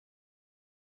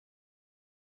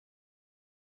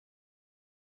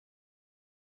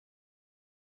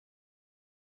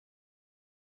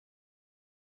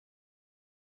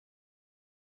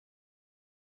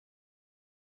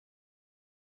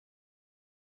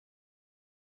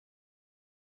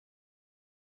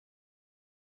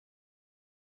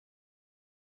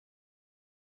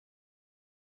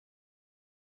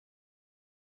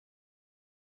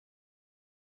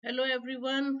Hello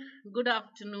everyone, good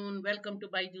afternoon. Welcome to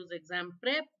BYJU'S exam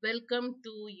prep. Welcome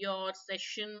to your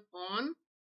session on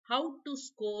how to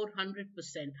score 100%,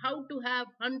 how to have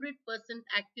 100%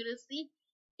 accuracy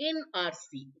in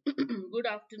RC. Good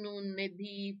afternoon,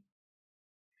 Nidhi,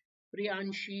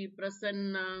 Priyanshi,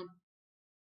 Prasanna.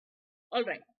 All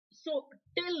right. So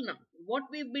till now, what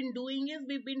we've been doing is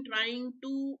we've been trying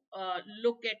to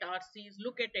look at RCs,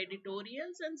 look at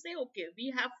editorials, and say, okay,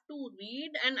 we have to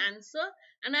read and answer,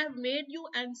 and I've made you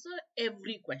answer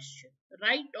every question,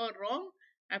 right or wrong.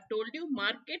 I've told you,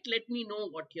 mark it. Let me know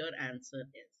what your answer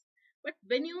is. But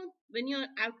when you're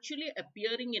actually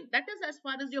appearing in, that is as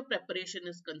far as your preparation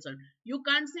is concerned. You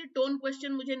can't say tone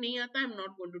question mujhe nahi aata. I'm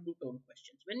not going to do tone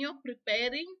questions. When you're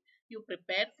preparing, you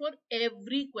prepare for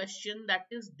every question that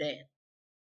is there.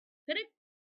 Correct?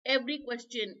 Every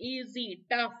question, easy,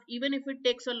 tough, even if it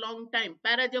takes a long time.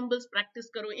 Parajumbles practice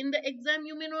karo. In the exam,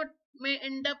 you may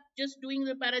end up just doing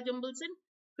the parajumbles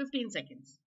in 15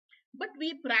 seconds. But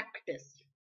we practice,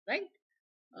 right?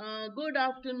 Good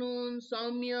afternoon,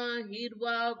 Soumya,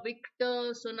 Hirva,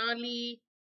 Victor, Sonali,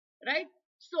 right?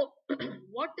 So,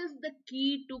 what is the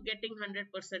key to getting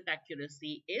 100%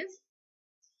 accuracy is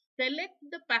select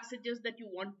the passages that you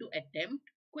want to attempt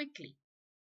quickly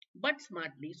but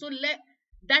smartly. So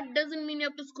that doesn't mean you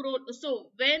have to scroll. So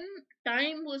when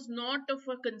time was not of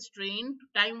a constraint,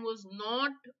 time was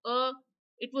not a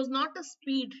it was not a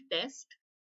speed test,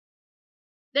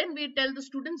 then we tell the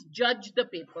students judge the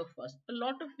paper first. A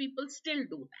lot of people still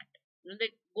do that. When they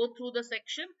go through the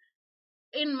section,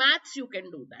 in maths you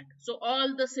can do that. So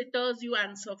all the sitters you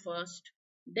answer first,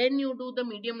 then you do the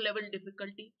medium level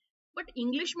difficulty. But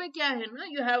English mein kya hai na,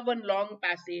 you have one long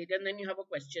passage and then you have a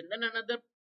question, then another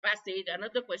passage,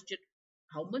 another question.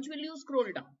 How much will you scroll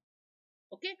down?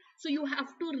 Okay, so you have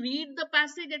to read the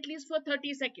passage at least for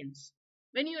 30 seconds.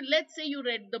 When you, let's say you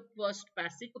read the first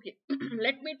passage, okay,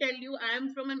 let me tell you, I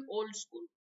am from an old school.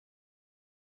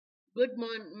 Good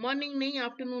morning nahi,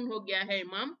 afternoon ho gaya hai,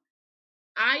 ma'am.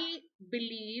 I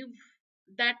believe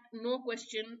that no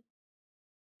question,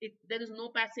 there is no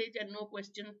passage and no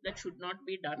question that should not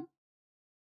be done.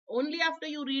 Only after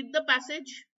you read the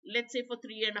passage, let's say for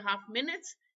 3.5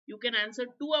 minutes, you can answer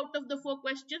 2 out of the 4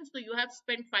 questions. So you have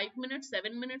spent 5 minutes,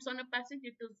 7 minutes on a passage.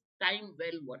 It is time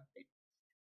well worth it.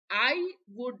 I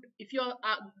would, if you're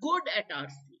good at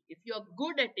RC, if you're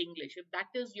good at English, if that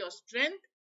is your strength,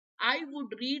 I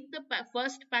would read the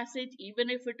first passage, even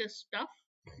if it is tough,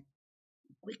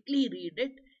 quickly read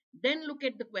it, then look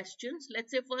at the questions.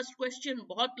 Let's say first question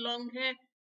बहुत long hai,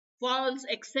 false,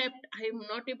 except I am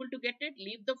not able to get it,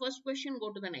 leave the first question,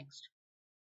 go to the next.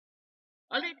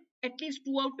 All right, at least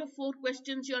 2 out of 4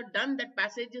 questions you're done, that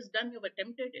passage is done, you've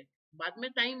attempted it. बाद में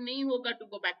time नहीं होगा to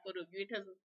go back for review.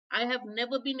 I have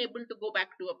never been able to go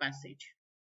back to a passage.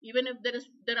 Even if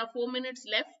there are 4 minutes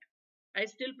left, I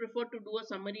still prefer to do a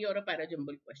summary or a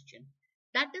parajumble question.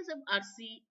 That is if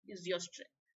RC is your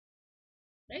strength,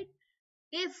 right?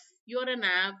 If you're an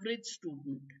average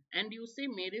student and you say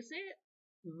mere se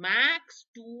max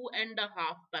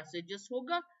 2.5 passages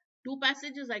hoga, 2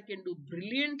 passages I can do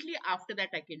brilliantly, after that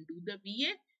I can do the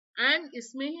VA and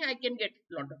isme hi I can get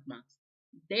lot of marks,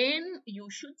 then you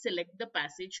should select the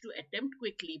passage to attempt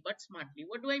quickly but smartly.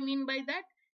 What do I mean by that?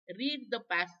 Read the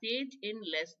passage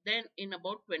in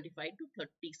about 25 to 30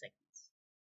 seconds.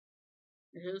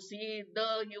 You see,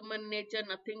 the human nature,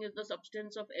 nothing is the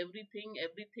substance of everything.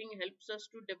 Everything helps us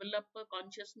to develop a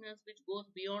consciousness which goes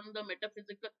beyond the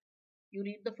metaphysical. You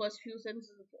read the first few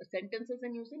sentences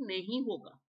and you say, Nahi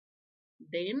hoga.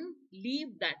 Then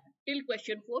leave that till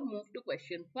question 4, move to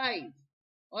question 5.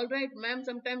 All right, ma'am,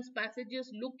 sometimes passages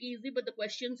look easy, but the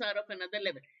questions are of another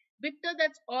level. Victor,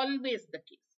 that's always the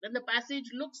case. When the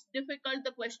passage looks difficult,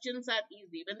 the questions are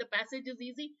easy. When the passage is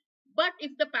easy, but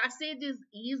if the passage is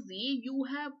easy, you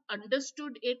have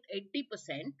understood it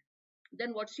 80%,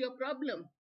 then what's your problem?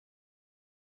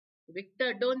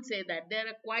 Victor, don't say that. There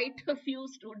are quite a few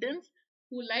students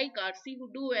who like RC, who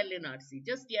do well in RC.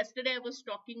 Just yesterday, I was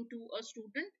talking to a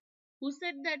student who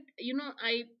said that,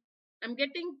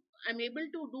 I'm able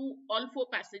to do all 4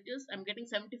 passages. I'm getting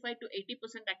 75 to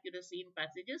 80% accuracy in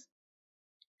passages,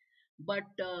 but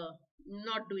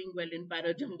not doing well in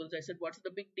parajumbles. I said, what's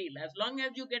the big deal? As long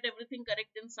as you get everything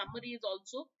correct in summaries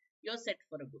also, you're set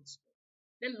for a good score.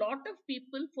 There are a lot of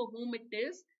people for whom it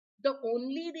is the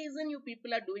only reason you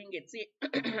people are doing it. See,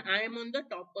 I am on the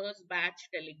toppers batch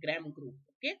telegram group.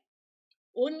 Okay,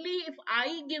 only if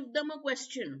I give them a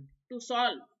question to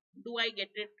solve do I get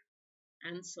it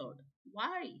answered.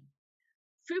 Why?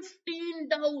 15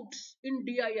 doubts in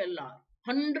DILR,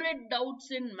 100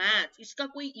 doubts in maths.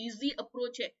 Iska koi easy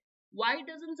approach hai. Why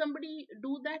doesn't somebody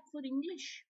do that for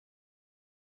English?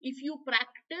 If you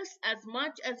practice as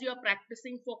much as you are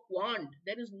practicing for quant,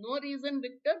 there is no reason,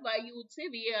 Victor, why you would say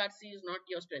VARC is not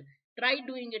your strength. Try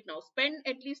doing it now. Spend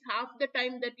at least half the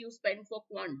time that you spend for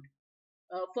quant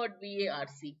for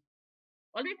VARC.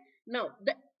 All right. Now,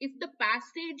 if the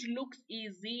passage looks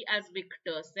easy, as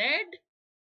Victor said,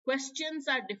 questions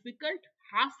are difficult,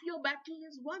 half your battle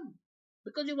is won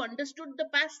because you've understood the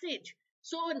passage.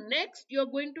 So, next, you're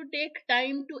going to take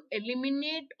time to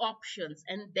eliminate options,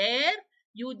 and there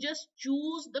you just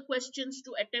choose the questions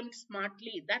to attempt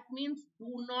smartly. That means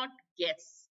do not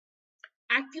guess.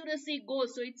 Accuracy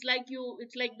goes, so it's like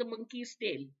the monkey's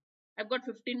tail. I've got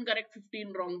 15 correct,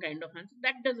 15 wrong kind of answer.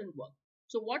 That doesn't work.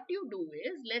 So, what you do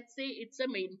is, let's say it's a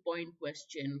main point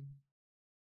question,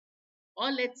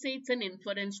 or let's say it's an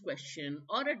inference question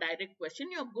or a direct question,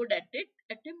 you're good at it,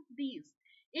 attempt these.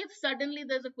 If suddenly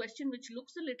there's a question which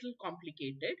looks a little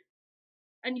complicated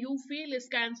and you feel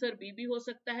iska answer B bhi ho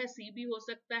sakta hai, C bhi ho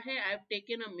sakta hai, I've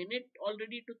taken a minute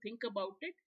already to think about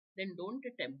it, then don't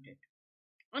attempt it.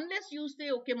 Unless you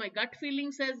say, okay, my gut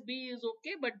feeling says B is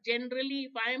okay, but generally,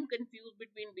 if I am confused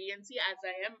between B and C, as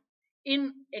I am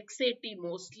in XAT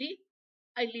mostly,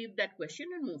 I leave that question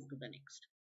and move to the next.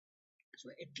 So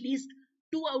at least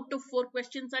 2 out of 4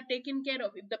 questions are taken care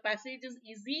of. If the passage is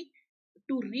easy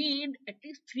to read, at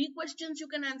least 3 questions you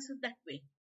can answer that way.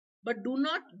 But do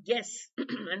not guess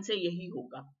and say yahi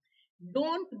hoga.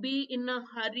 Don't be in a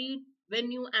hurry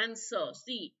when you answer.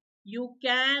 See, you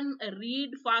can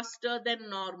read faster than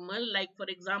normal. Like for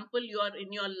example, you are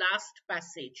in your last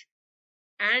passage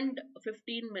and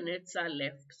 15 minutes are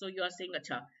left. So you are saying,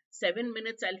 acha, 7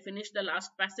 minutes I'll finish the last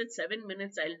passage, 7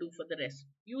 minutes I'll do for the rest.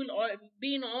 You will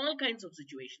be in all kinds of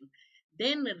situations.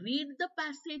 Then read the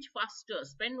passage faster.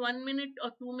 Spend 1 minute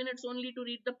or 2 minutes only to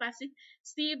read the passage.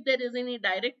 See if there is any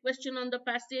direct question on the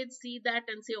passage. See that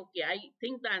and say, okay, I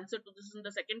think the answer to this is in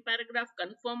the second paragraph.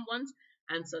 Confirm once,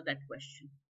 answer that question.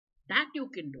 That you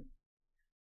can do.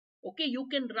 Okay, you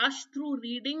can rush through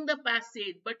reading the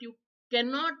passage, but you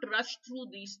cannot rush through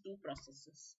these two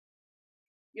processes.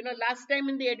 Last time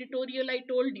in the editorial, I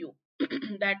told you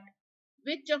that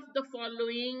which of the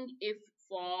following, if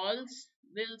false,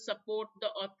 will support the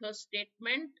author's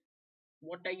statement?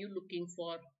 What are you looking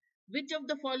for? Which of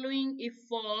the following, if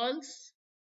false,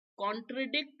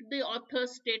 contradict the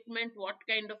author's statement? What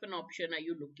kind of an option are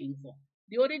you looking for?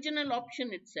 The original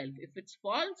option itself. If it's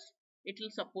false, it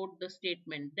will support the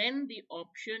statement. Then the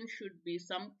option should be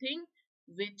something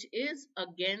which is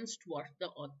against what the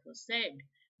author said.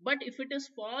 But if it is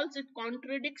false, it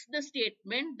contradicts the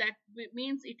statement. That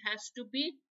means it has to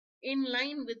be in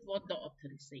line with what the author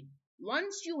is saying.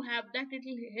 Once you have that, it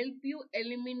will help you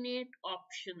eliminate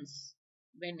options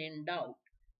when in doubt.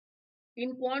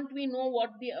 In quant, we know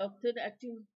what the author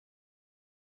actually.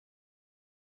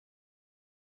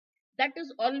 That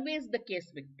is always the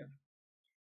case, Victor.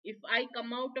 If I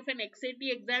come out of an XAT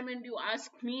exam and you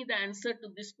ask me the answer to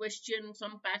this question,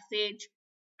 some passage,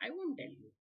 I won't tell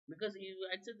you. Because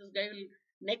I'd say this guy will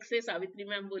next say Savitri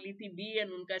ma'am boli thi B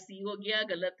and unka C ho gaya,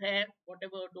 galat hai,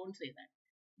 whatever, don't say that.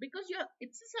 Because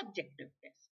it's a subjective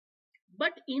test.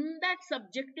 But in that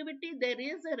subjectivity, there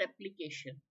is a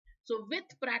replication. So with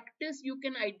practice, you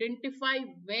can identify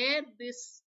where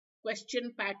this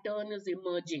question pattern is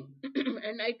emerging.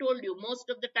 And I told you, most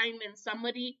of the time in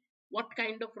summary, what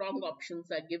kind of wrong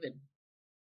options are given.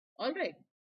 All right.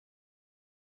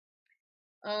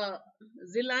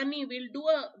 Zilani,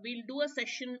 we'll do a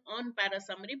session on para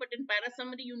summary, but in para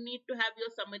summary, you need to have your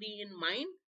summary in mind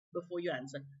before you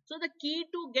answer. So the key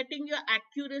to getting your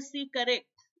accuracy correct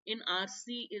in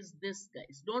RC is this,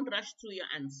 guys. Don't rush through your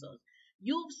answers.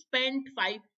 You've spent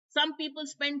some people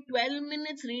spend 12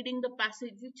 minutes reading the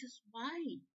passage, which is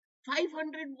why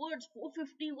 500 words,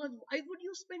 450 words. Why would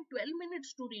you spend 12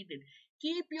 minutes to read it?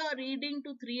 Keep your reading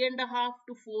to 3.5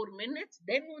 to 4 minutes.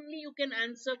 Then only you can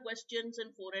answer questions in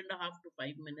 4.5 to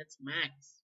 5 minutes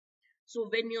max. So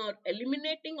when you're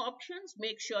eliminating options,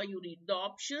 make sure you read the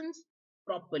options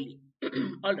properly.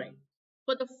 All right.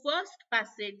 For the first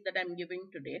passage that I'm giving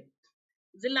today,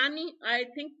 Zilani, I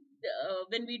think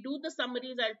when we do the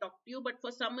summaries, I'll talk to you. But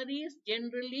for summaries,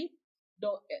 generally,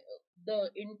 the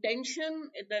intention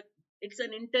that it's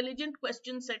an intelligent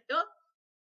question setter,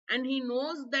 and he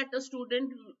knows that a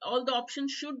student, all the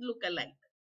options should look alike.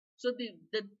 So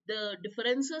the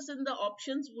differences in the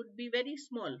options would be very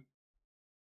small.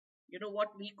 What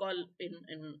we call in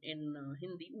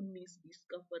Hindi, 19-20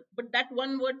 ka fark. But that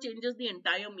one word changes the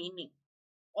entire meaning.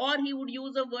 Or he would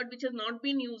use a word which has not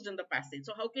been used in the passage.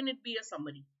 So how can it be a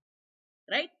summary?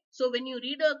 Right? So when you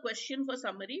read a question for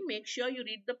summary, make sure you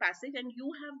read the passage and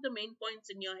you have the main points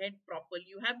in your head properly.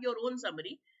 You have your own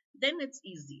summary. Then it's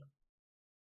easier.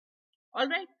 All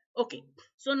right. Okay.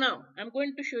 So now I'm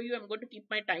going to show you, I'm going to keep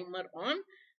my timer on.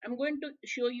 I'm going to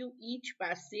show you each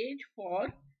passage for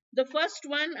the first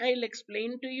one. I'll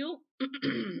explain to you.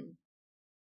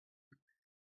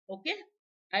 Okay.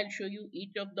 I'll show you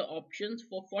each of the options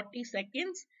for 40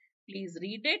 seconds. Please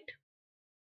read it.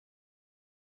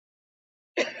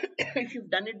 If you've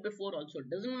done it before also, it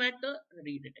doesn't matter.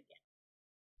 Read it again.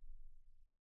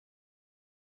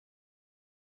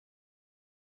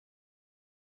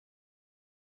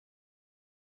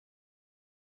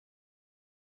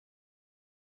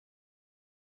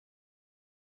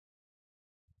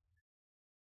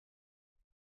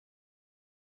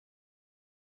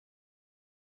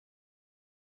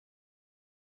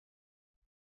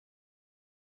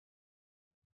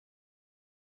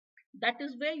 That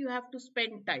is where you have to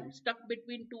spend time. Stuck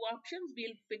between two options,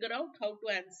 we'll figure out how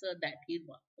to answer that. Here's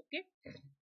one. Okay.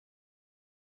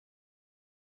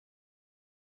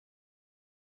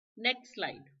 Next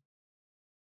slide.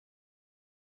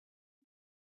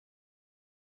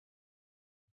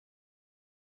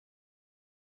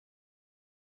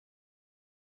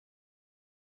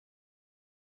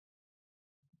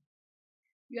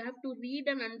 You have to read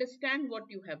and understand what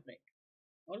you have read.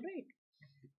 All right.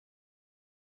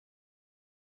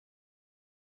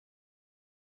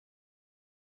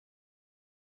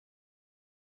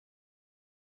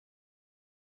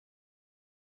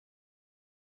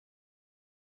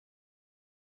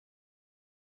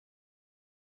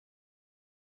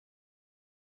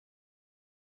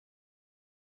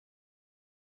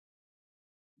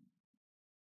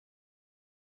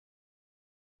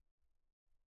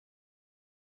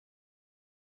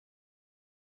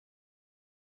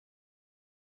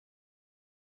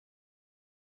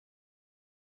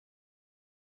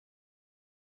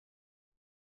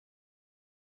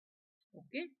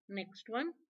 Okay. Next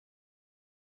one.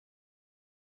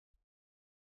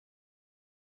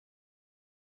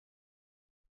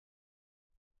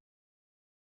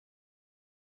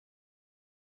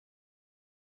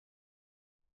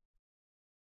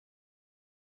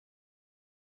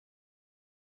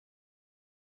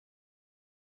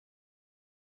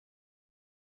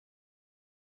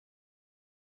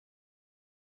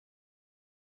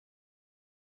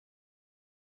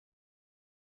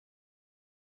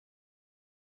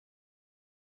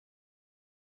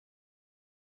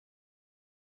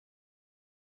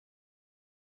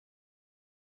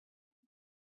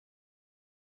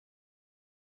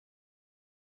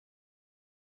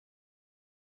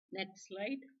 Next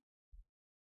slide.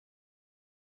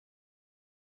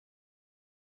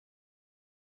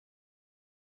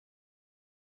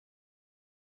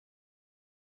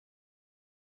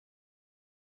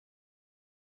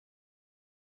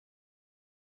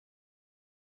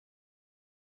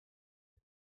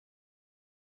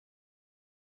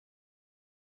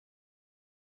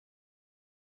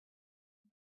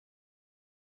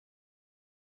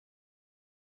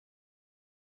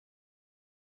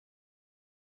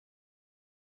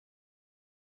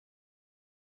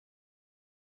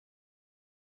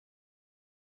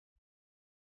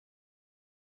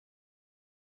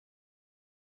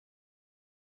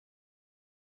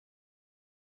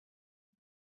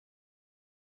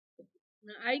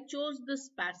 Now, I chose this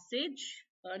passage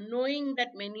knowing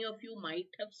that many of you might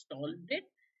have solved it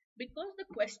because the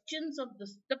questions of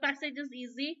the passage is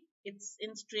easy. It's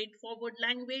in straightforward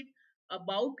language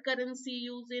about currency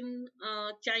use in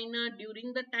China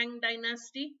during the Tang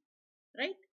dynasty,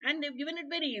 right? And they've given it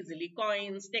very easily: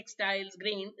 coins, textiles,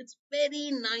 grain. It's very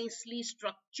nicely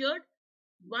structured.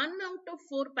 One out of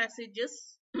four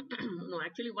passages, no,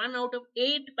 actually, one out of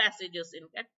eight passages, in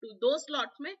fact, to those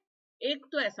slots में एक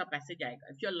तो ऐसा passage आएगा.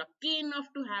 If you're lucky enough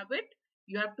to have it,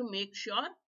 you have to make sure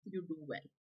you do well.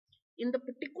 In the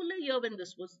particular year when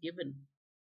this was given,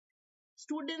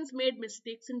 students made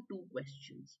mistakes in two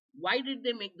questions. Why did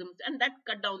they make them? And that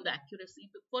cut down the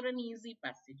accuracy for an easy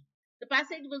passage. The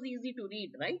passage was easy to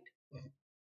read, right?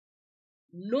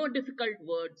 No difficult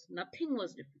words, nothing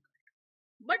was difficult.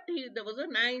 But there was a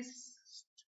nice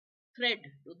thread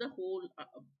to the whole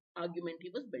argument he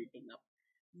was building up.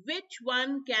 Which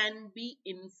one can be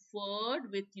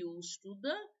inferred with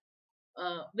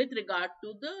regard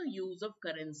to the use of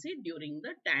currency during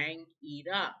the Tang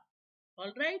era?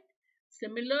 All right.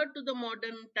 Similar to the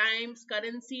modern times,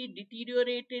 currency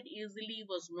deteriorated easily,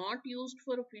 was not used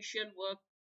for official work.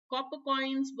 Copper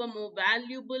coins were more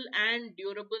valuable and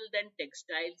durable than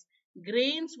textiles.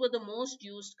 Grains were the most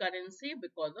used currency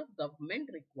because of government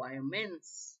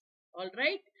requirements. All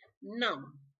right. Now,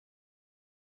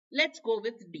 let's go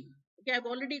with D. Okay, I've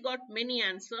already got many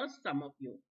answers, some of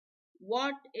you.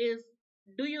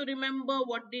 Do you remember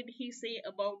what did he say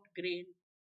about grain?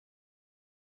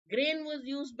 Grain was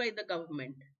used by the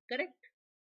government, correct?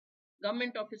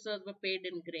 Government officers were paid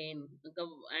in grain,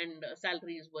 and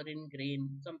salaries were in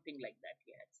grain, something like that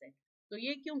he had said. So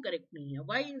ye kyun correct nahi hai?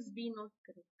 Why is B not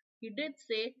correct? He did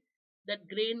say that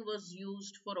grain was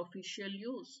used for official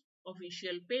use,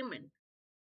 official payment.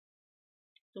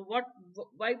 So what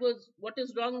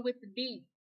is wrong with D?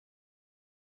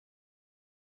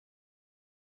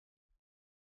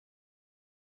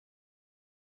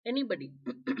 Anybody?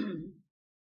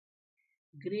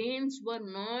 Grains were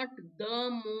not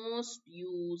the most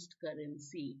used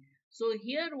currency. So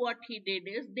here what he did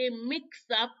is they mix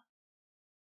up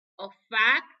a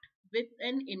fact with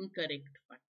an incorrect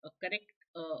fact,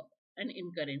 an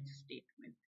incorrect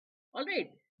statement. All right,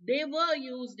 they were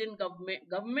used in government.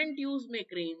 Government use में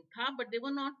grain था, but they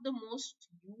were not the most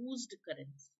used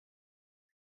currency.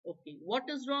 Okay, what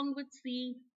is wrong with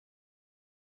C?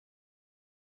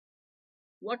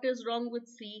 What is wrong with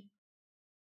C?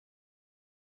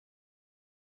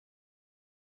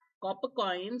 Copper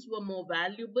coins were more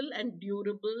valuable and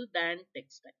durable than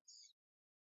textiles.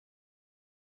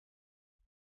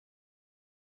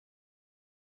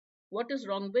 What is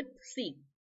wrong with C?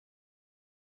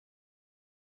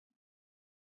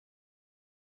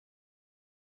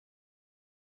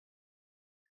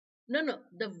 No, no,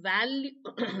 the value.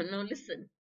 No, listen.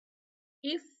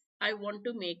 If I want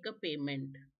to make a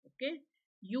payment, okay,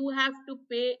 you have to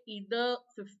pay either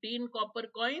 15 copper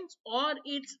coins or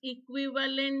its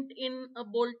equivalent in a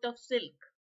bolt of silk.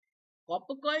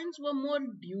 Copper coins were more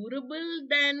durable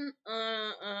than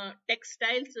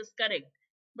textiles, is correct.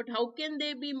 But how can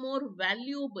they be more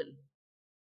valuable?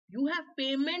 You have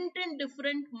payment in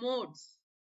different modes.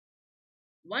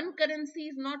 One currency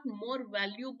is not more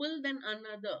valuable than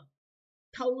another.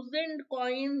 1,000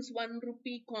 coins, 1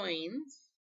 rupee coins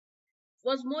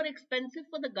was more expensive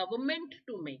for the government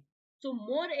to make. So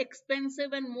more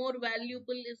expensive and more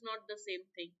valuable is not the same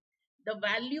thing. The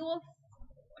value of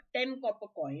 10 copper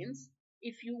coins,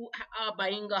 if you are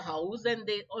buying a house and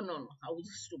they, oh no, no, house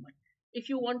is too much. If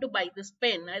you want to buy this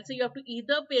pen, I'll say you have to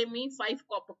either pay me 5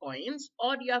 copper coins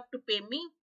or you have to pay me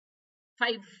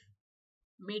 5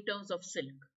 meters of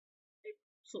silk.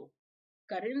 So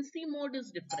currency mode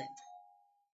is different.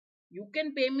 You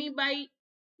can pay me by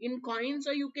in coins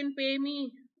or you can pay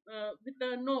me with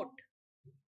a note,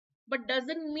 but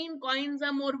doesn't mean coins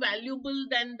are more valuable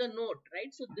than the note,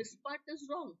 right? So this part is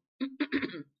wrong.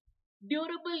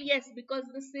 Durable, yes, because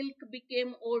the silk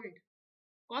became old.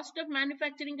 Cost of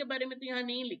manufacturing के बारे में तो यहाँ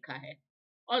नहीं लिखा है.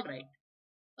 All right.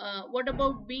 What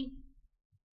about B?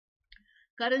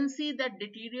 Currency that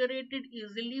deteriorated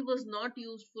easily was not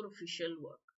used for official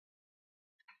work.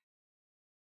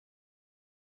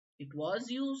 It was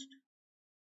used.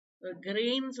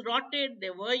 Grains rotted,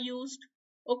 they were used.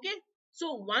 Okay,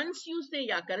 so once you say,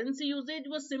 yeah, currency usage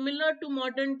was similar to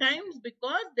modern times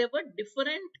because there were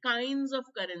different kinds of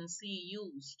currency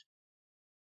used.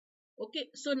 Okay,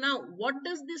 so now what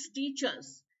does this teach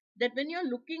us? That when you're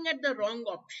looking at the wrong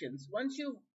options, once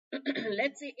you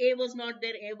let's say A was not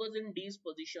there, A was in D's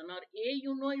position, or A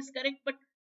you know is correct, but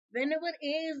whenever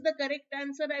A is the correct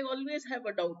answer, I always have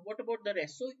a doubt. What about the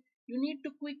rest? So you need to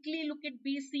quickly look at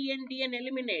B, C, and D and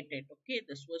eliminate it. Okay,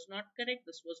 this was not correct,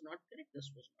 this was not correct, this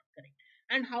was not correct.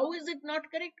 And how is it not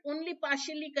correct? Only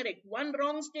partially correct. One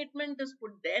wrong statement is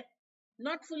put there,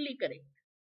 not fully correct.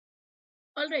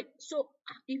 All right. So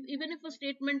even if a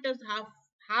statement is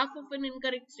half of an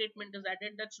incorrect statement is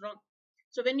added, that's wrong.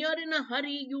 So when you're in a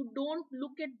hurry, you don't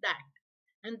look at that.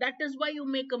 And that is why you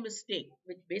make a mistake,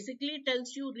 which basically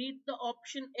tells you read the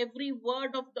option, every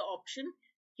word of the option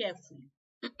carefully.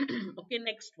 Okay,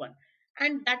 next one.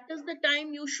 And that is the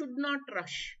time you should not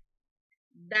rush.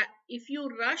 That if you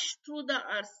rush through the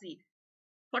RC,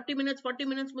 40 minutes, 40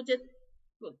 minutes,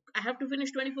 I have to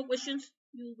finish 24 questions,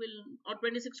 you will, or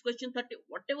 26 questions, 30,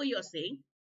 whatever you're saying,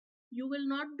 you will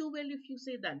not do well if you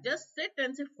say that. Just sit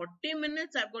and say 40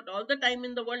 minutes, I've got all the time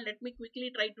in the world, let me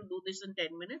quickly try to do this in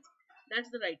 10 minutes. That's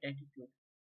the right attitude.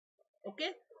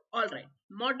 Okay, all right.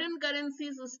 Modern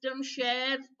currency system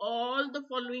shares all the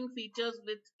following features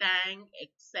with Tang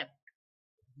except.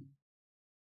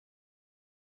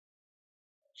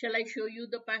 Shall I show you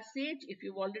the passage? If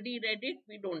you've already read it,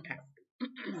 we don't have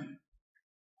to.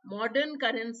 Modern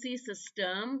currency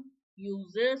system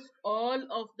uses all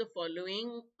of the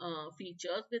following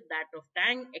features with that of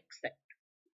Tang except.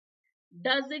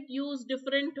 Does it use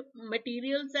different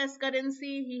materials as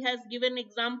currency? He has given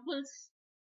examples,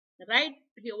 right?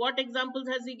 What examples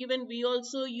has he given? We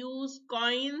also use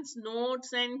coins,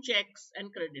 notes, and checks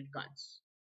and credit cards.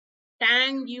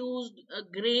 Tang used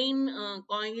grain,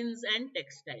 coins, and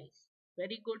textiles.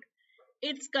 Very good.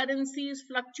 its currencies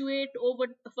fluctuate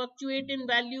in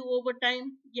value over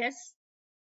time? Yes.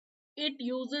 It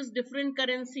uses different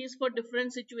currencies for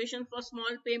different situations. For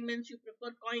small payments, you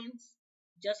prefer coins,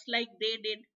 just like they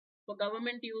did. For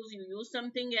government use, you use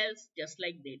something else, just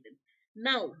like they did.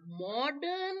 Now,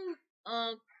 modern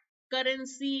uh,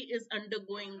 currency is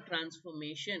undergoing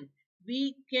transformation.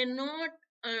 We cannot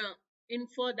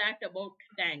infer that about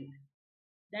Tang.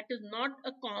 That is not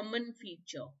a common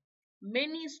feature.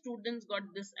 Many students got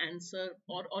this answer,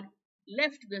 or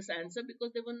left this answer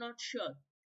because they were not sure.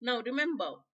 Now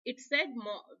remember, it said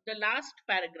the last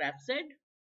paragraph said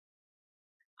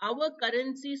our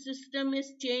currency system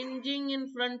is changing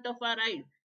in front of our eyes.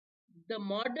 The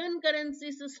modern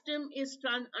currency system is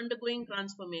undergoing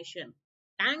transformation.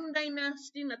 Tang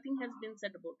dynasty, nothing has been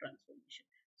said about transformation.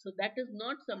 So that is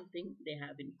not something they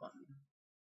have in common.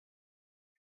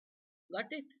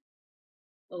 Got it?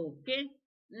 Okay.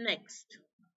 Next,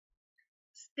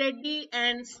 steady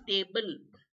and stable.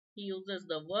 He uses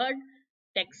the word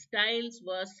textiles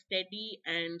were steady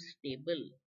and stable.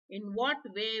 In what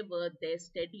way were they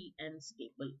steady and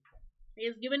stable? He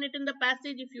has given it in the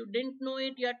passage. If you didn't know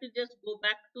it, you have to just go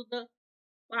back to the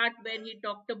part where he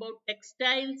talked about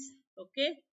textiles.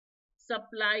 Okay.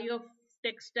 Supply of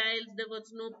textiles, there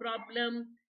was no problem.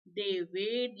 They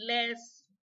weighed less.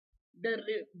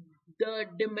 The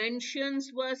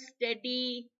dimensions were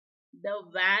steady, the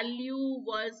value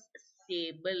was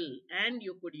stable, and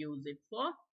you could use it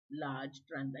for large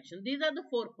transactions. These are the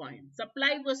 4 points.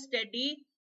 Supply was steady,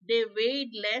 they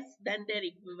weighed less than their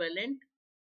equivalent,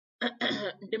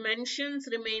 dimensions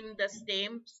remain the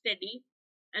same, steady,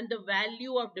 and the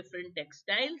value of different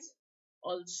textiles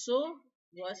also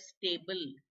was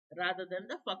stable rather than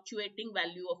the fluctuating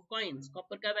value of coins.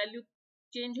 Copper का value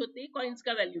change होते ही coins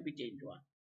का value भी change हुआ,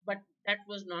 but that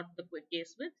was not the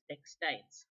case with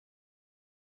textiles.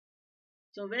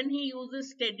 So when he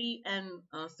uses steady and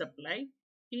supply,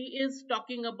 he is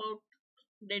talking about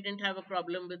they didn't have a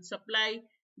problem with supply.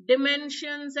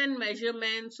 Dimensions and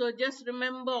measurements. So just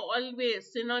remember,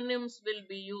 always synonyms will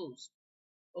be used.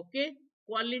 Okay.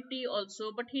 Quality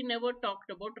also, but he never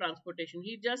talked about transportation.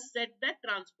 He just said that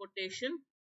transportation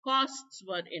costs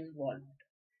were involved.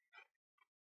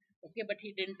 Okay, but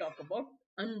he didn't talk about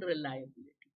unreliability.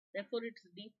 Therefore, it's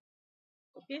D.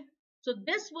 Okay. So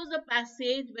this was a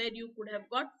passage where you could have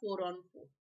got 4 on 4.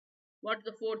 What's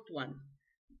the fourth one?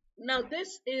 Now,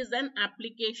 this is an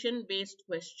application based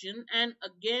question, and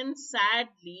again,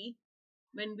 sadly,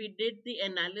 when we did the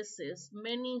analysis,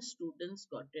 many students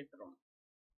got it wrong.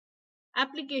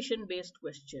 Application based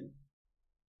question.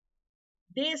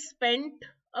 They spent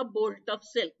a bolt of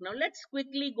silk. Now, let's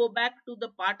quickly go back to the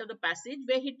part of the passage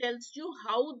where he tells you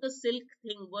how the silk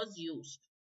thing was used.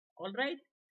 All right.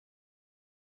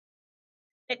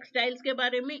 Textiles के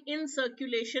बारे में, in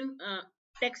circulation,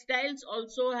 textiles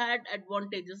also had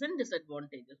advantages and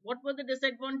disadvantages. What were the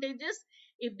disadvantages?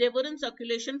 If they were in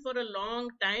circulation for a long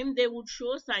time, they would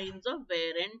show signs of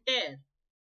wear and tear.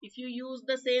 If you use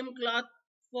the same cloth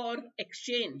for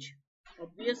exchange,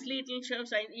 obviously it will show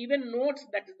signs, even notes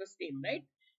that is the same, right?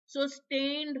 So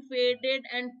stained, faded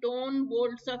and torn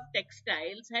bolts of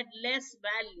textiles had less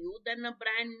value than a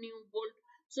brand new bolt.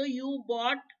 So you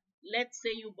bought, let's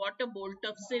say you bought a bolt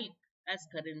of silk as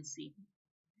currency.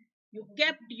 You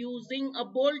kept using a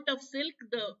bolt of silk,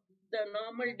 the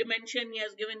normal dimension he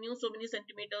has given you, so many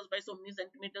centimeters by so many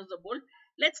centimeters a bolt.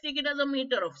 Let's take it as a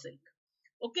meter of silk.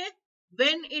 Okay.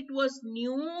 When it was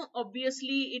new,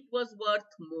 obviously it was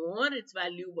worth more, its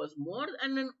value was more,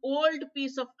 and an old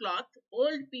piece of cloth,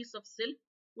 old piece of silk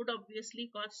would obviously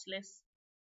cost less.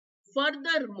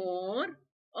 Furthermore,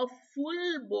 a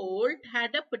full bolt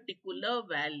had a particular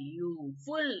value.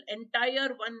 Full, entire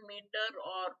 1 meter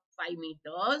or 5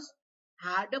 meters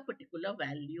had a particular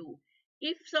value.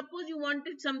 If suppose you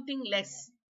wanted something less,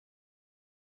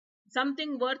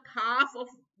 something worth half of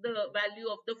the value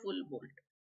of the full bolt,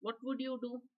 what would you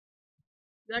do?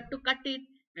 You had to cut it.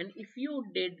 And if you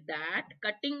did that,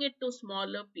 cutting it to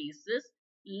smaller pieces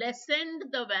lessened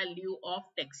the value of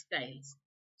textiles.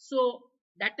 So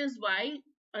that is why,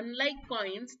 unlike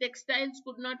coins, textiles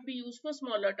could not be used for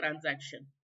smaller transaction.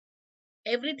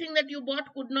 Everything that you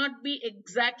bought could not be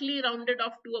exactly rounded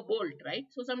off to a bolt, right?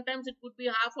 So sometimes it could be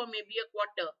half or maybe a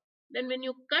quarter. Then when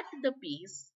you cut the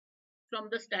piece from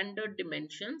the standard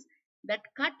dimensions, that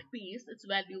cut piece, its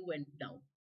value went down.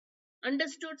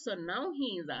 Understood? So now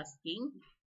he is asking,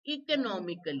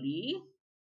 economically,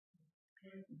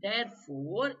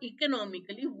 therefore,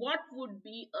 economically, what would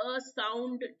be a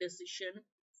sound decision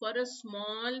for a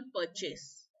small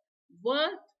purchase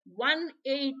worth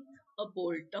 1/8 a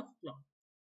bolt of cloth?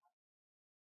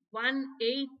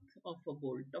 1/8 of a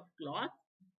bolt of cloth,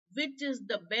 which is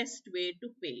the best way to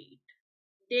pay it?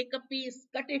 Take a piece,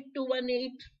 cut it to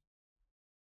 1/8,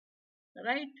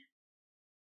 right?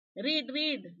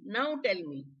 Read. Now tell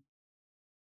me.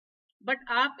 But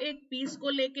आप एक piece को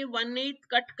लेके 1/8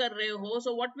 cut कर रहे हो,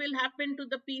 so what will happen to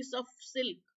the piece of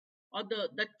silk or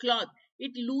the cloth?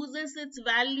 It loses its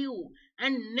value,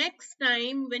 and next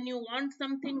time when you want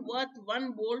something worth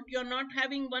one bolt, you're not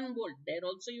having one bolt. There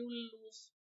also you will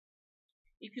lose.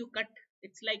 If you cut,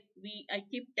 it's like I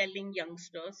keep telling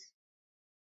youngsters,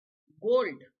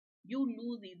 gold, you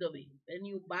lose either way, when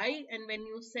you buy and when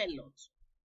you sell also.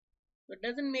 So it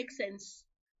doesn't make sense,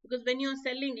 because when you're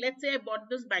selling, let's say I bought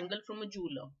this bangle from a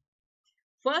jeweler.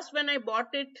 First, when I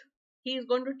bought it, he is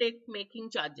going to take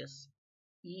making charges.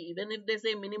 Even if they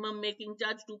say minimum making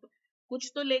charge,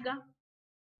 kuch to lega.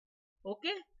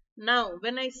 Okay. Now,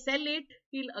 when I sell it,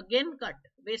 he'll again cut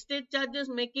wastage charges,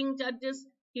 making charges.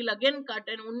 He'll again cut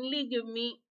and only give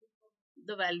me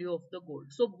the value of the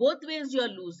gold. So both ways you are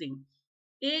losing.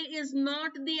 A is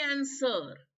not the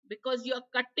answer, because you are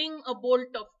cutting a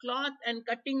bolt of cloth, and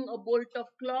cutting a bolt of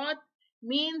cloth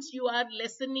means you are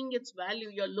lessening its value,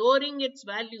 you're lowering its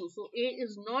value. So A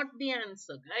is not the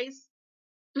answer, guys.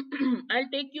 I'll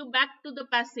take you back to the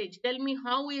passage. Tell me,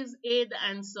 how is A the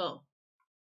answer?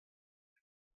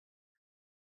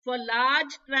 For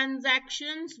large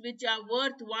transactions which are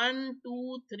worth 1,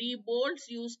 2, 3 bolts,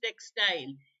 use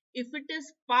textile. If it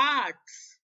is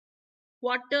parts,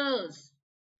 quarters,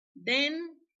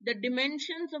 then the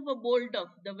dimensions of a bolt of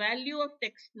the value of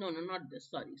text, no, not this,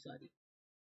 sorry.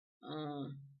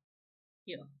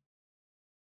 Here.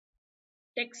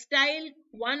 Textile,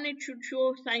 one, it should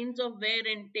show signs of wear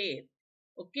and tear.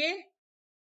 Okay.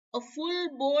 A full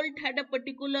bolt had a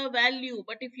particular value,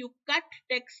 but if you cut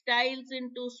textiles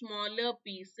into smaller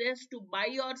pieces to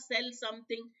buy or sell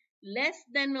something less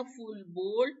than a full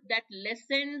bolt, that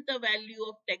lessens the value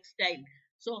of textile.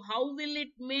 So how will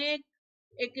it make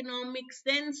economic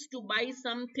sense to buy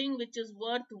something which is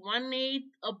worth 1/8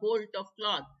 a bolt of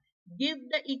cloth? Give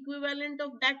the equivalent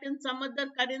of that in some other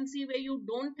currency where you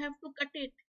don't have to cut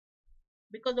it,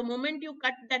 because the moment you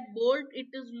cut that bolt, it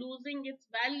is losing its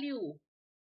value.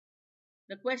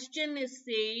 The question is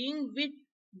saying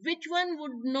which one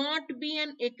would not be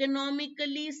an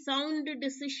economically sound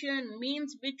decision,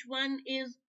 means which one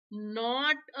is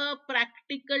not a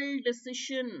practical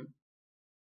decision.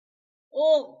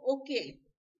 Oh, okay,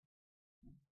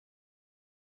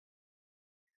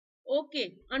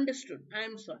 understood.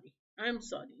 I'm sorry.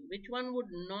 Which one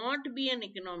would not be an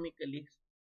economically?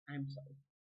 I'm sorry.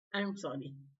 I'm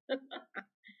sorry.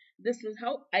 This is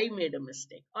how I made a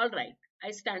mistake. All right,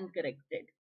 I stand corrected.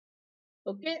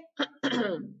 Okay.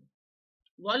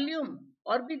 Volume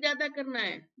और भी ज़्यादा करना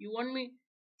है? You want me?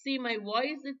 See, my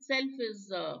voice itself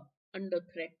is under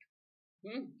threat.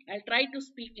 I'll try to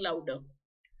speak louder.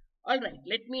 All right,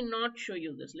 let me not show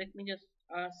you this. Let me just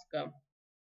ask.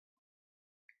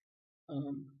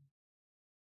 Um,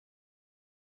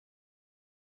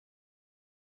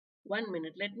 1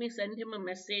 minute. Let me send him a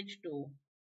message to.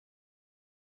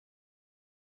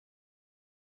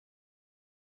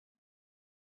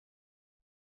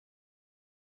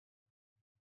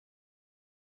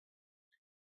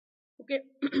 Okay,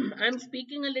 I'm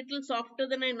speaking a little softer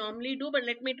than I normally do, but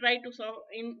let me try to solve.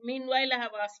 Meanwhile, I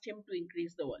have asked him to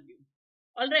increase the volume.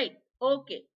 All right,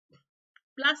 okay.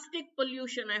 Plastic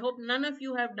pollution. I hope none of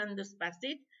you have done this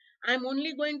passage. I'm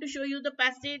only going to show you the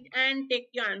passage and take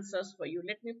your answers for you.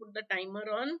 Let me put the timer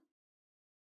on.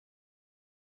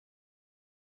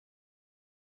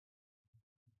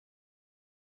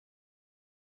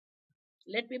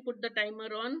 Let me put the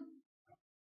timer on.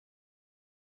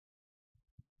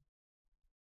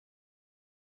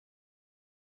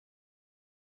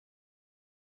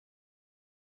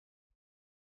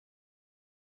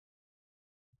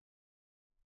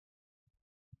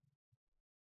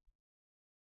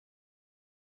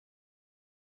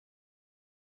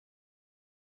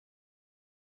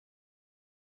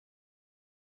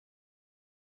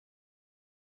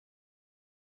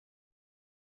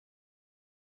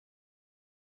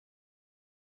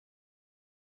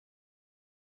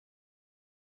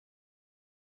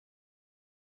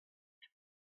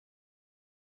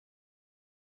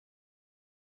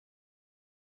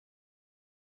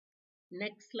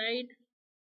 Next slide.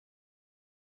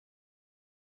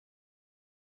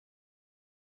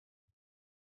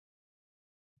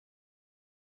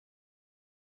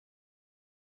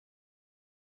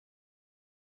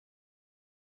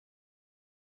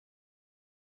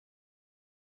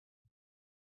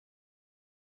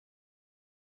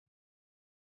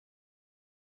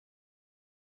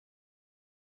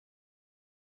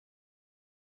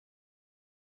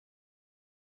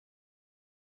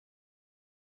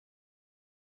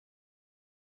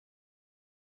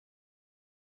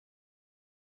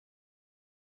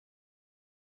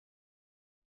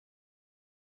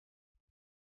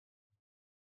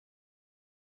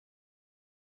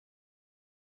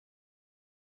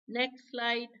 Next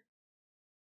slide.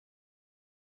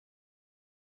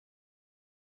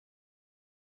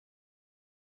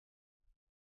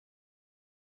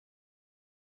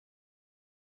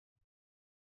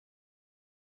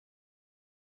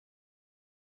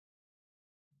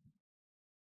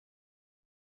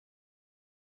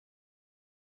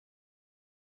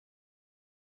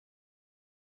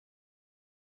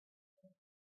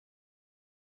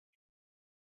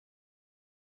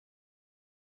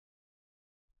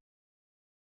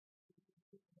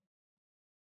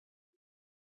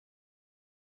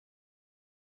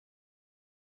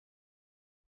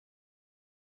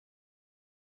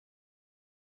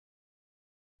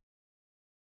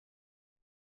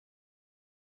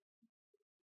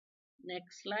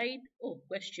 Next slide. Oh,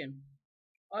 question.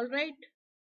 All right.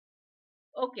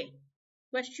 Okay.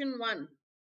 Question 1.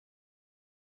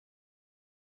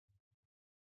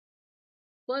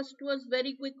 First was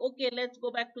very quick. Okay, let's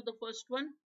go back to the first one.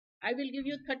 I will give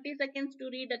you 30 seconds to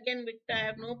read again, Victor. I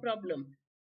have no problem.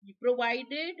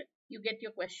 Provided you get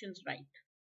your questions right.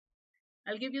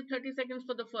 I'll give you 30 seconds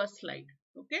for the first slide.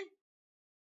 Okay?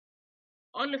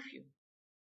 All of you.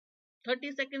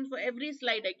 30 seconds for every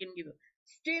slide I can give you.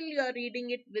 Still, you are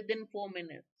reading it within 4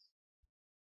 minutes.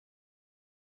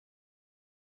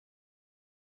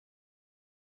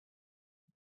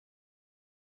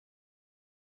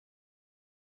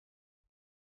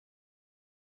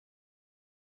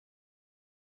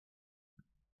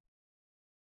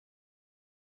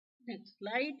 Next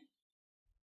slide.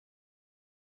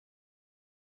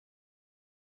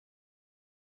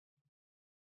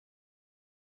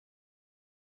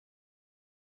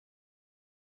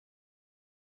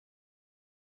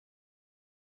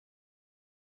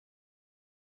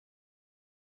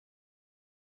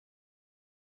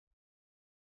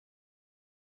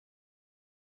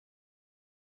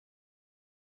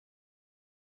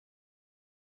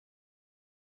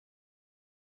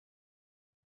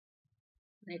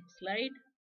 Next slide.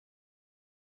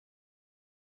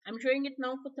 I'm showing it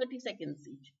now for 30 seconds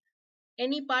each.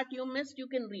 Any part you missed, you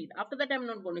can read. After that, I'm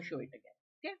not going to show it again.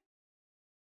 Okay?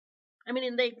 I mean,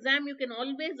 in the exam, you can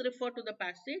always refer to the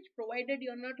passage, provided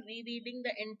you're not rereading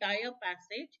the entire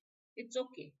passage. It's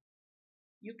okay.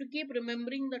 You have to keep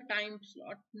remembering the time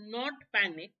slot, not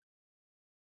panic,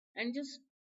 and just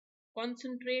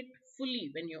concentrate fully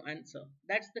when you answer.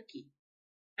 That's the key.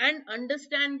 And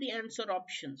understand the answer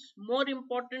options. More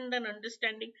important than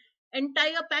understanding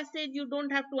entire passage, you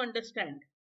don't have to understand.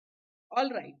 All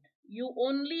right. You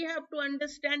only have to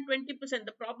understand 20%.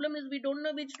 The problem is we don't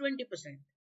know which 20%.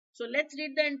 So let's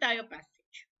read the entire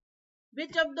passage.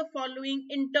 Which of the following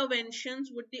interventions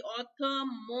would the author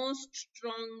most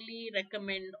strongly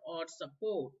recommend or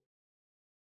support?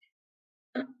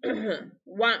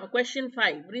 Question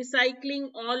 5.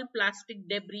 Recycling all plastic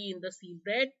debris in the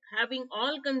seabed, having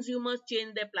all consumers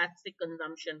change their plastic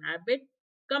consumption habit,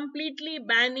 completely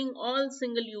banning all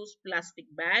single-use plastic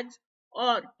bags,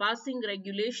 or passing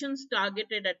regulations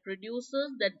targeted at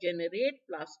producers that generate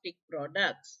plastic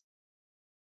products.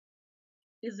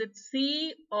 Is it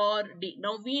C or D?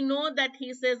 Now we know that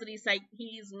he says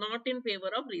he is not in favor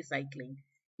of recycling.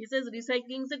 He says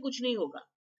recycling se kuch nahi hoga.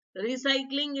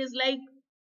 Recycling is like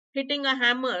hitting a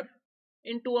hammer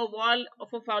into a wall of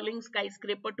a falling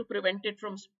skyscraper to prevent it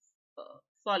from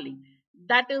falling.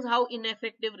 That is how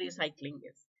ineffective recycling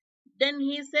is. Then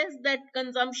he says that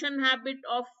consumption habit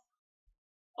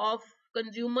of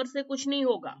consumer se kuch nahi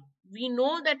hoga. We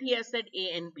know that he has said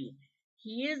A and B.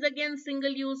 He is against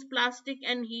single-use plastic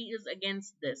and he is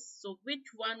against this. So which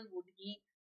one would he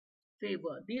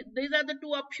favor? These are the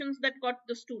two options that got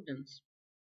the students.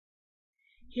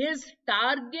 His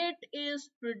target is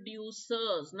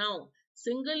producers. Now,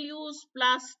 single-use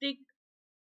plastic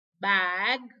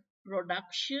bag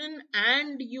production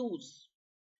and use.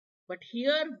 But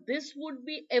here, this would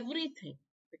be everything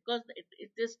because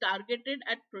it is targeted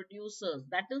at producers.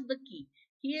 That is the key.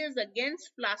 He is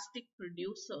against plastic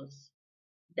producers.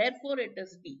 Therefore, it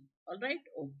is D. All right.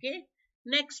 Okay.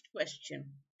 Next question.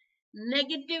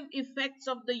 Negative effects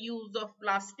of the use of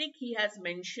plastic. He has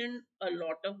mentioned a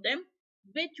lot of them.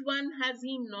 Which one has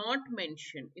he not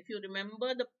mentioned? If you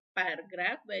remember the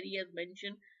paragraph where he has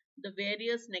mentioned the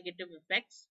various negative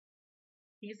effects,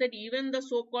 he said even the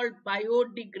so-called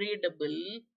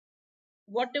biodegradable,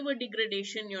 whatever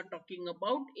degradation you're talking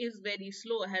about, is very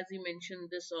slow. Has he mentioned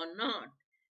this or not?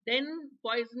 Then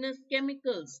poisonous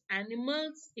chemicals.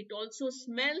 Animals, it also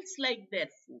smells like their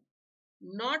food.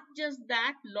 Not just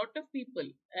that, lot of people,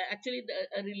 actually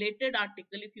a related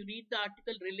article, if you read the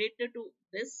article related to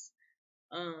this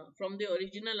from the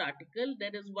original article,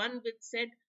 there is one which said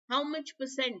how much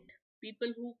percent people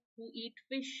who eat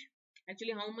fish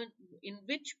Actually, how much, in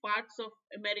which parts of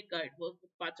America, it was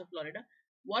parts of Florida,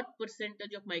 what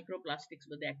percentage of microplastics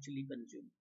were they actually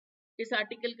consumed? इस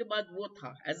article के बाद वो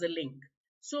था as a link.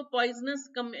 So poisonous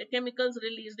chemicals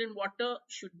released in water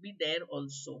should be there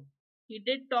also. He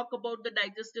did talk about the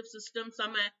digestive system.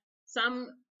 Some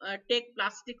take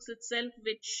plastics itself,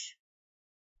 which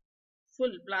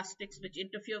full plastics which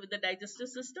interfere with the digestive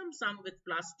system. Some with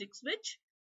plastics which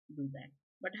do that.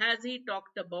 But has he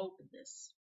talked about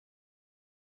this?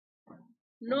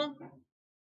 No.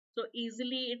 So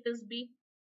easily it is B.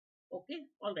 Okay.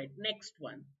 All right. Next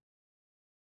one.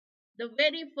 The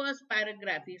very first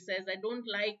paragraph, he says, I don't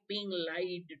like being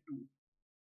lied to.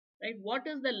 Right? What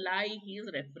is the lie he is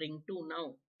referring to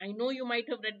now? I know you might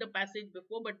have read the passage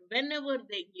before, but whenever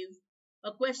they give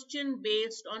a question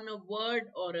based on a word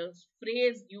or a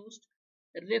phrase used,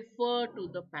 refer to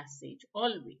the passage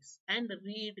always and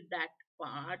read that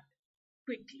part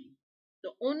quickly.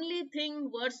 The only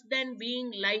thing worse than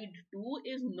being lied to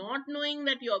is not knowing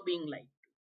that you're being lied.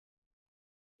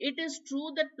 It is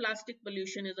true that plastic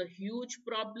pollution is a huge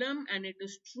problem, and it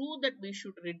is true that we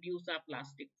should reduce our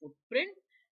plastic footprint.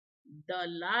 The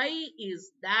lie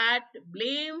is that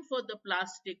blame for the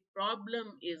plastic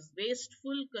problem is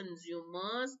wasteful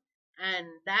consumers, and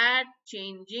that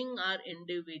changing our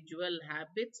individual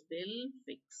habits will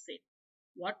fix it.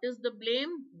 What is the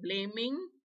blame? Blaming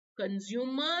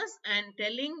consumers and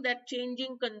telling that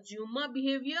changing consumer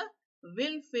behavior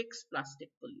will fix plastic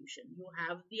pollution. You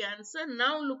have the answer.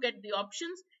 Now look at the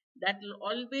options. That will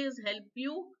always help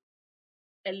you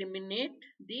eliminate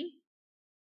the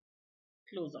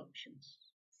close options.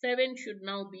 7 should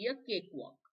now be a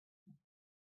cakewalk.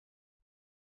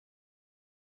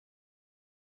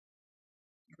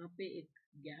 यहाँ पे एक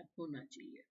gap होना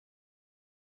चाहिए.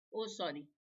 Oh, sorry.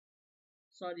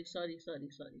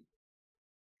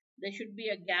 There should be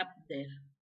a gap there.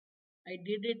 I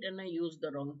did it and I used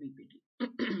the wrong PPT.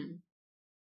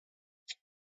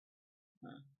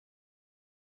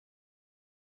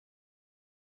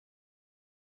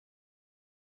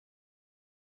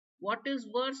 What is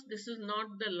worse? This is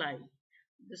not the lie.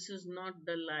 This is not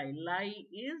the lie. Lie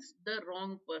is the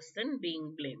wrong person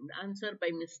being blamed. Answer by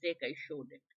mistake, I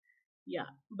showed it. Yeah,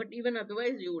 but even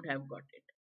otherwise, you would have got it.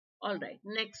 All right,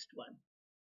 next one.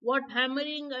 What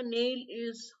hammering a nail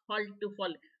is halt to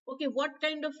fall. Okay, what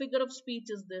kind of figure of speech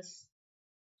is this?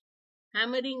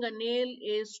 Hammering a nail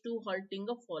is to halting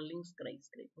a falling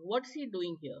skyscraper. What's he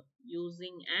doing here?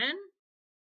 Using an,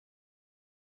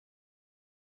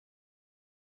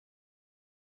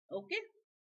 okay,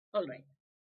 all right.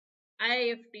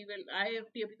 IIFT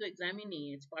अभी तो exam ही नहीं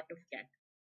है. It's part of CAT.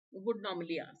 We would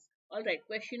normally ask. All right,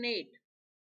 question 8.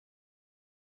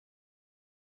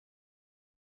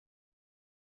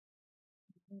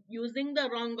 Using the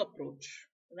wrong approach,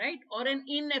 right? Or an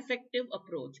ineffective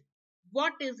approach.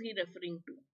 What is he referring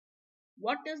to?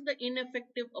 What is the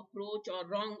ineffective approach or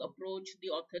wrong approach the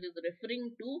author is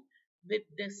referring to with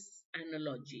this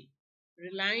analogy?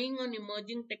 Relying on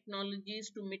emerging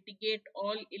technologies to mitigate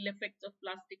all ill effects of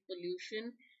plastic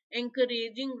pollution,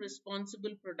 encouraging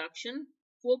responsible production,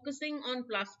 focusing on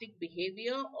plastic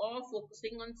behavior, or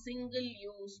focusing on single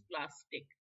use plastic.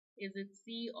 Is it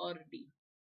C or D?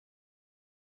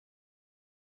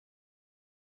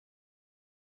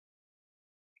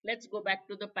 Let's go back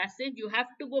to the passage. You have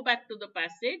to go back to the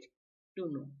passage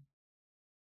to know.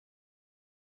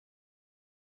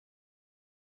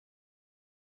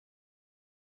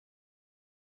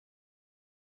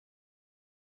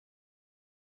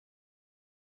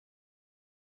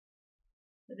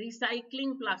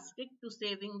 Recycling plastic to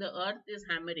saving the earth is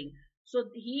hammering. So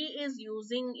he is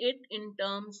using it in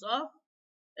terms of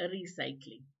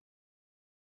recycling.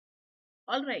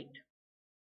 All right.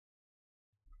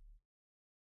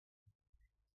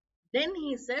 Then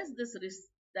he says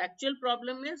the actual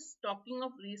problem is talking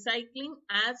of recycling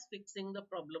as fixing the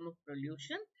problem of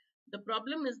pollution. The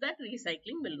problem is that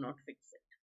recycling will not fix it.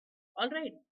 All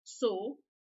right. So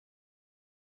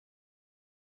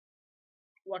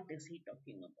what is he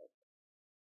talking about?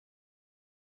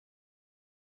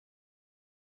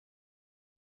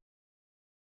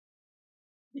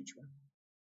 Which one?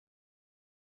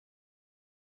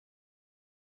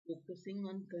 Focusing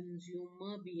on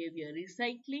consumer behavior.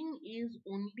 Recycling is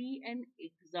only an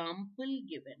example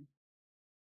given.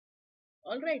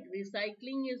 Alright,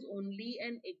 recycling is only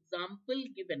an example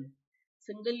given.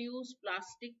 Single use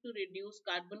plastic to reduce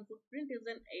carbon footprint is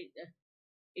an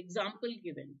example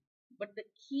given. But the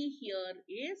key here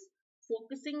is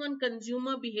focusing on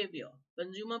consumer behavior.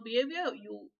 Consumer behavior,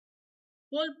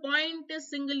 whole point is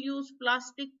single use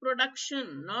plastic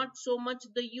production, not so much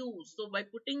the use. So by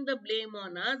putting the blame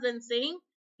on us and saying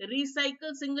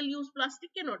recycle single-use plastic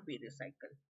cannot be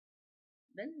recycled.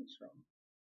 Then it's wrong.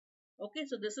 Okay,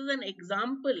 so this is an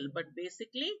example, but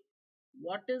basically,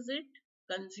 what is it?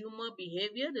 Consumer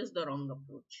behavior is the wrong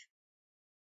approach.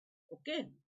 Okay,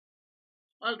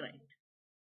 all right.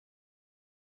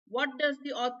 What does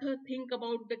the author think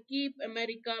about the Keep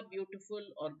America Beautiful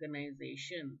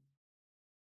organization?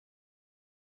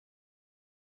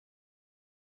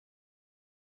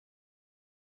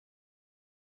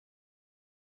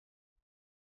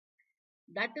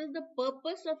 That is the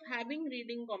purpose of having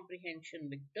reading comprehension,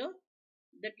 Victor.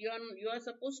 That you are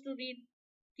supposed to read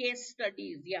case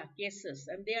studies, yeah, cases,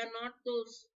 and they are not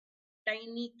those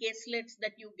tiny caselets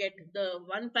that you get, the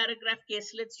one paragraph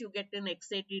caselets you get in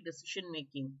XAT decision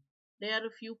making. They are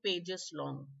a few pages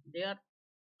long. They are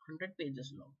 100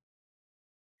 pages long.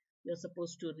 You're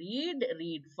supposed to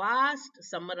read fast,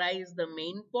 summarize the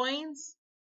main points.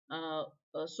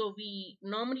 So we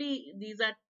normally, these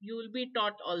are, you will be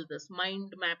taught all this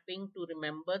mind mapping to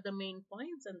remember the main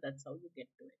points, and that's how you get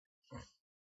to it.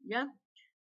 Yeah.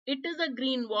 It is a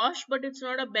greenwash, but it's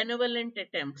not a benevolent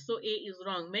attempt. So A is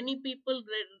wrong. Many people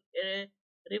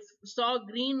saw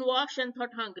greenwash and thought,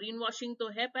 "Huh, greenwashing to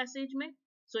hai passage mein."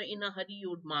 So in a hurry,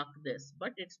 you would mark this,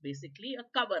 but it's basically a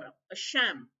cover up, a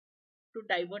sham to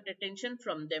divert attention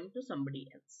from them to somebody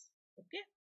else. Okay.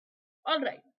 All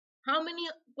right. How many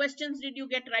questions did you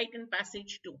get right in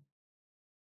passage 2?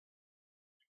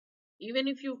 Even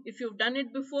if you've done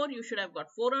it before, you should have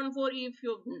got 4 on 4. If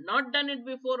you've not done it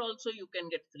before, also you can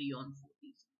get 3 on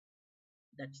 4.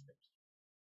 That's the key.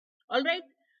 All right.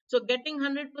 So getting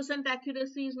 100%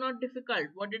 accuracy is not difficult.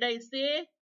 What did I say?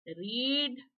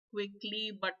 Read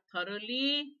quickly but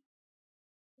thoroughly.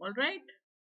 All right.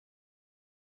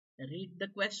 Read the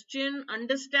question,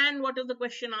 understand what is the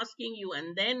question asking you,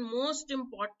 and then most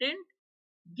important,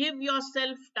 give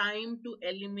yourself time to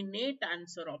eliminate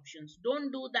answer options.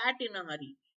 Don't do that in a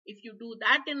hurry. If you do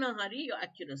that in a hurry, your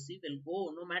accuracy will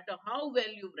go no matter how well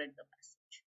you've read the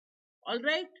passage. All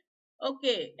right.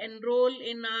 Okay. Enroll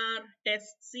in our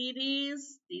test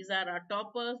series. These are our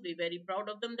toppers. We're very proud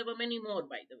of them. There were many more,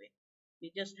 by the way.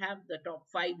 We just have the top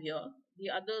 5 here. The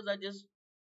others are just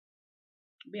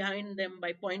behind them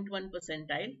by 0.1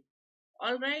 percentile.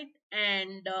 All right.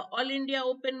 And All India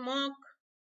Open Mock,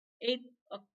 8th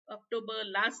October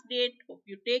last date. Hope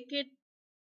you take it.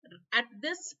 At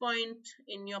this point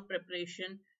in your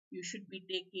preparation, you should be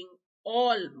taking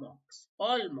all mocks,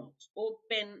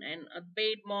 open and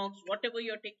paid mocks, whatever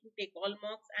you're taking, take all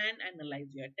mocks and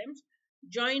analyze your attempts.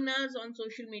 Join us on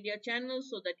social media channels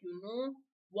so that you know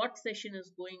what session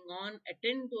is going on.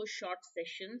 Attend those short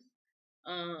sessions.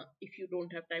 If you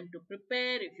don't have time to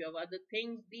prepare, if you have other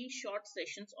things, these short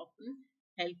sessions often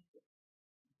help.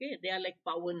 Okay, they are like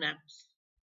power naps.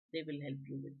 They will help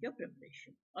you with your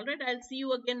preparation. All right, I'll see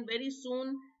you again very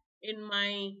soon in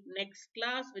my next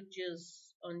class, which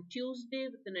is on Tuesday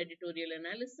with an editorial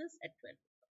analysis at 12.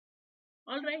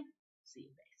 All right, see you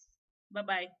guys. Bye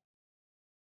bye.